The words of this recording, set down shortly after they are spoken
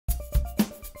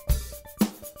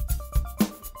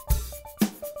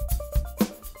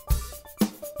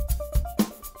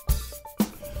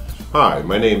Hi,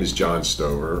 my name is John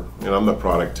Stover, and I'm the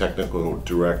Product Technical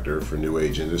Director for New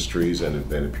Age Industries and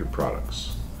AdvantaPure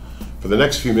products. For the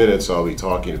next few minutes, I'll be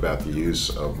talking about the use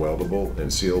of weldable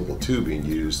and sealable tubing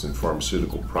used in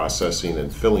pharmaceutical processing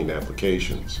and filling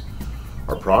applications.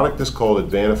 Our product is called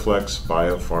AdvantaFlex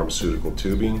BioPharmaceutical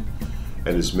Tubing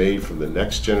and is made from the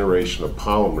next generation of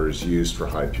polymers used for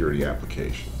high purity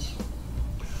applications.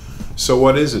 So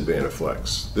what is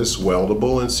AdvantaFlex? This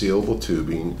weldable and sealable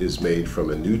tubing is made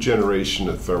from a new generation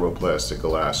of thermoplastic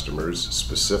elastomers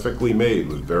specifically made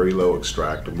with very low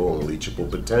extractable and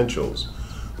leachable potentials,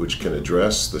 which can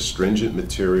address the stringent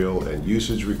material and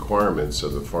usage requirements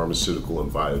of the pharmaceutical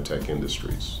and biotech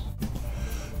industries.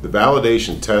 The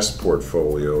validation test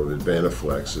portfolio of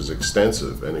AdvantaFlex is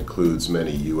extensive and includes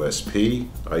many USP,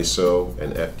 ISO,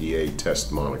 and FDA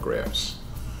test monographs.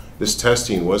 This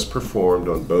testing was performed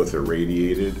on both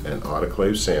irradiated and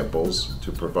autoclave samples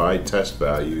to provide test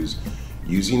values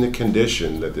using the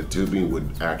condition that the tubing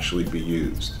would actually be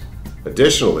used.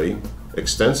 Additionally,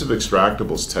 extensive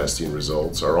extractables testing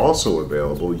results are also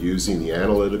available using the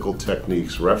analytical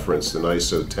techniques referenced in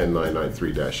ISO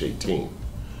 10993-18.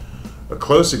 A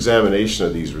close examination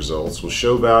of these results will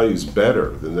show values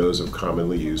better than those of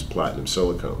commonly used platinum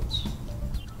silicones.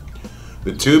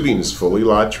 The tubing is fully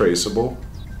lot traceable,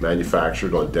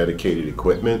 manufactured on dedicated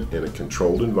equipment in a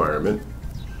controlled environment,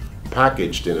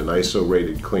 packaged in an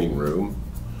ISO-rated clean room,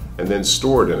 and then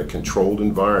stored in a controlled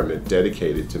environment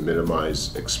dedicated to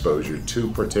minimize exposure to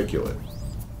particulate.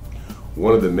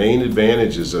 One of the main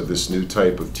advantages of this new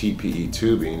type of TPE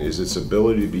tubing is its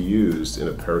ability to be used in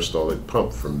a peristaltic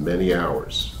pump for many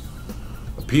hours.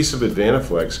 A piece of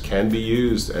AdvantaFlex can be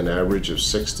used an average of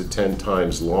 6 to 10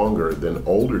 times longer than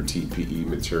older TPE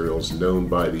materials known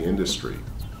by the industry.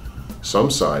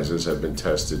 Some sizes have been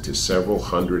tested to several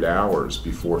hundred hours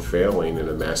before failing in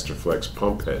a MasterFlex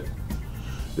pump head.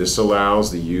 This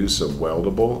allows the use of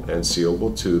weldable and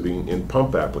sealable tubing in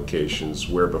pump applications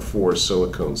where before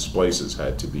silicone splices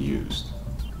had to be used.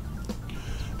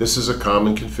 This is a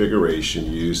common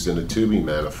configuration used in a tubing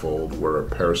manifold where a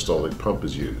peristaltic pump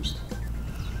is used.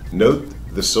 Note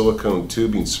the silicone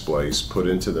tubing splice put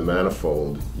into the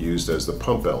manifold used as the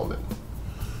pump element.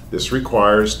 This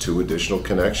requires 2 additional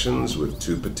connections with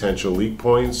 2 potential leak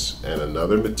points and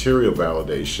another material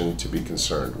validation to be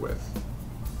concerned with.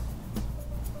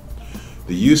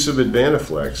 The use of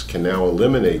AdvantaFlex can now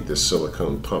eliminate this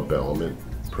silicone pump element,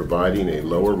 providing a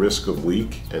lower risk of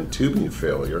leak and tubing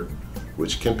failure,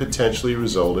 which can potentially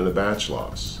result in a batch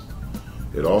loss.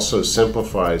 It also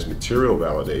simplifies material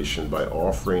validation by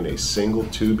offering a single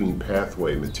tubing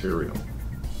pathway material.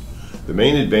 The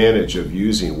main advantage of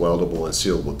using weldable and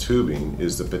sealable tubing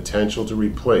is the potential to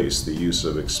replace the use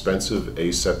of expensive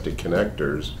aseptic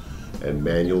connectors and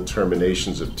manual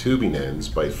terminations of tubing ends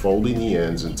by folding the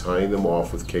ends and tying them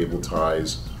off with cable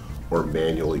ties or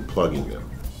manually plugging them.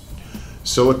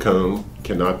 Silicone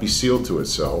cannot be sealed to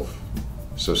itself,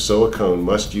 so silicone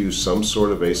must use some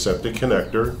sort of aseptic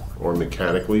connector or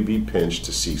mechanically be pinched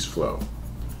to cease flow.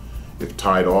 If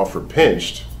tied off or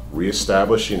pinched,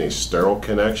 reestablishing a sterile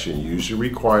connection usually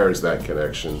requires that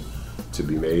connection to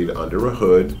be made under a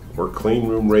hood or clean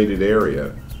room rated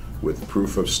area with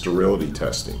proof of sterility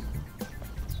testing.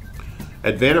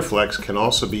 AdvantaFlex can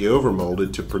also be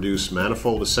overmolded to produce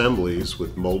manifold assemblies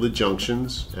with molded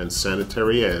junctions and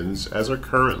sanitary ends as are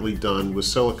currently done with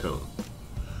silicone.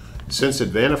 Since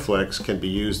AdvantaFlex can be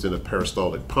used in a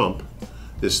peristaltic pump,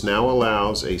 this now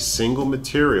allows a single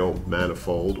material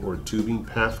manifold or tubing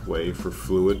pathway for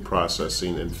fluid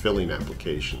processing and filling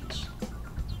applications.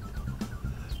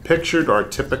 Pictured are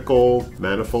typical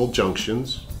manifold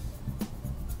junctions,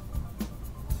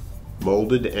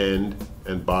 molded end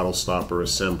and bottle stopper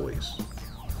assemblies.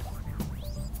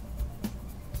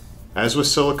 As with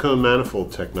silicone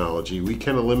manifold technology, we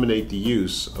can eliminate the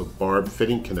use of barbed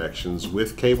fitting connections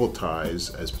with cable ties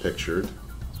as pictured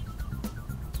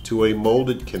to a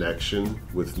molded connection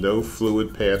with no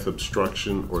fluid path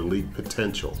obstruction or leak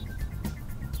potential.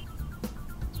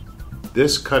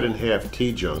 This cut-in-half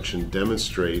T-junction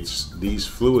demonstrates these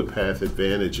fluid path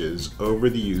advantages over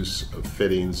the use of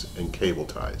fittings and cable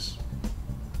ties.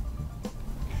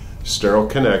 Sterile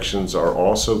connections are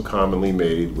also commonly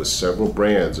made with several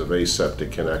brands of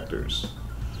aseptic connectors.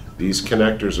 These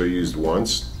connectors are used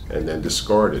once and then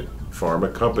discarded.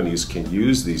 Pharma companies can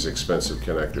use these expensive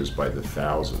connectors by the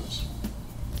thousands.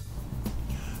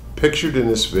 Pictured in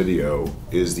this video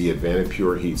is the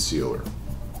AdvantaPure heat sealer.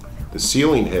 The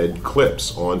sealing head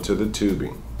clips onto the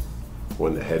tubing.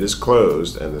 When the head is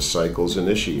closed and the cycle is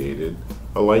initiated,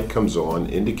 a light comes on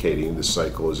indicating the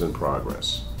cycle is in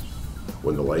progress.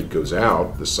 When the light goes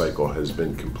out, the cycle has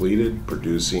been completed,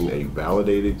 producing a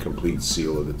validated complete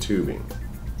seal of the tubing.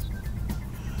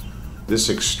 This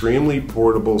extremely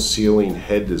portable sealing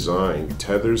head design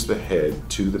tethers the head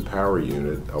to the power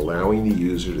unit, allowing the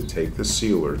user to take the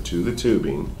sealer to the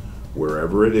tubing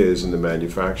wherever it is in the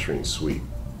manufacturing suite.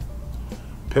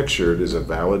 Pictured is a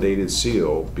validated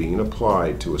seal being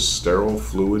applied to a sterile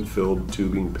fluid-filled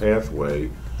tubing pathway,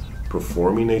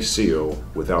 performing a seal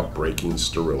without breaking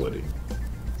sterility.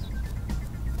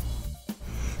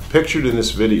 Pictured in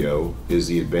this video is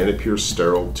the AdvantaPure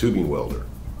sterile tubing welder.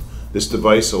 This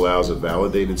device allows a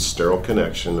validated sterile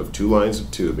connection of two lines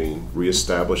of tubing,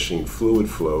 reestablishing fluid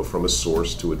flow from a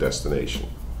source to a destination.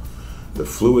 The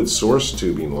fluid source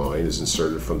tubing line is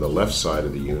inserted from the left side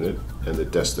of the unit, and the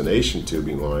destination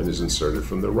tubing line is inserted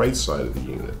from the right side of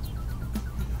the unit.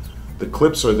 The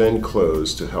clips are then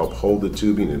closed to help hold the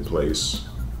tubing in place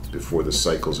before the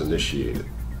cycle is initiated.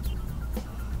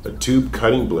 A tube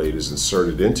cutting blade is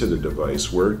inserted into the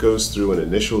device where it goes through an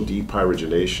initial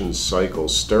depyrogenation cycle,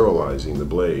 sterilizing the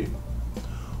blade.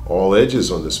 All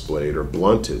edges on this blade are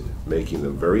blunted, making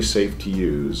them very safe to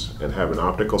use, and have an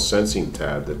optical sensing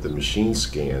tab that the machine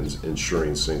scans,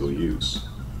 ensuring single use.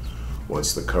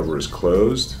 Once the cover is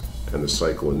closed and the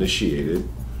cycle initiated,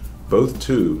 both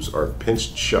tubes are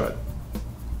pinched shut.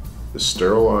 The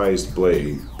sterilized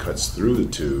blade cuts through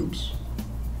the tubes.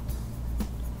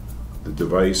 The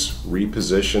device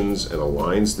repositions and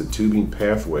aligns the tubing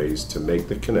pathways to make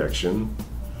the connection,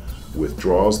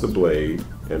 withdraws the blade,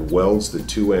 and welds the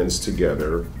two ends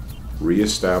together,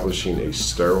 reestablishing a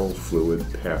sterile fluid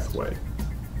pathway.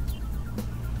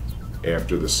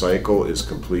 After the cycle is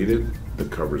completed, the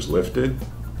cover is lifted,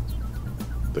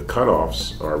 the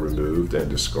cutoffs are removed and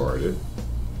discarded,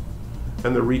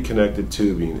 and the reconnected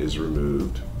tubing is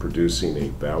removed, producing a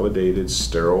validated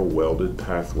sterile welded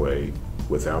pathway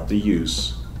without the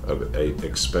use of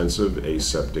expensive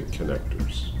aseptic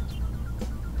connectors.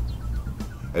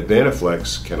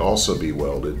 AdvantaFlex can also be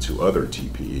welded to other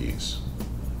TPEs.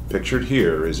 Pictured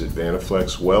here is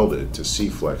AdvantaFlex welded to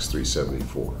C-Flex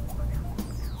 374.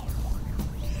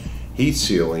 Heat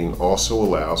sealing also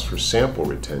allows for sample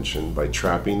retention by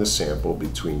trapping the sample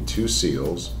between two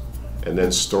seals and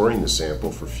then storing the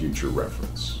sample for future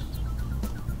reference.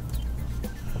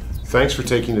 Thanks for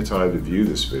taking the time to view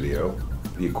this video.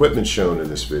 The equipment shown in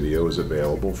this video is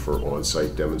available for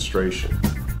on-site demonstration.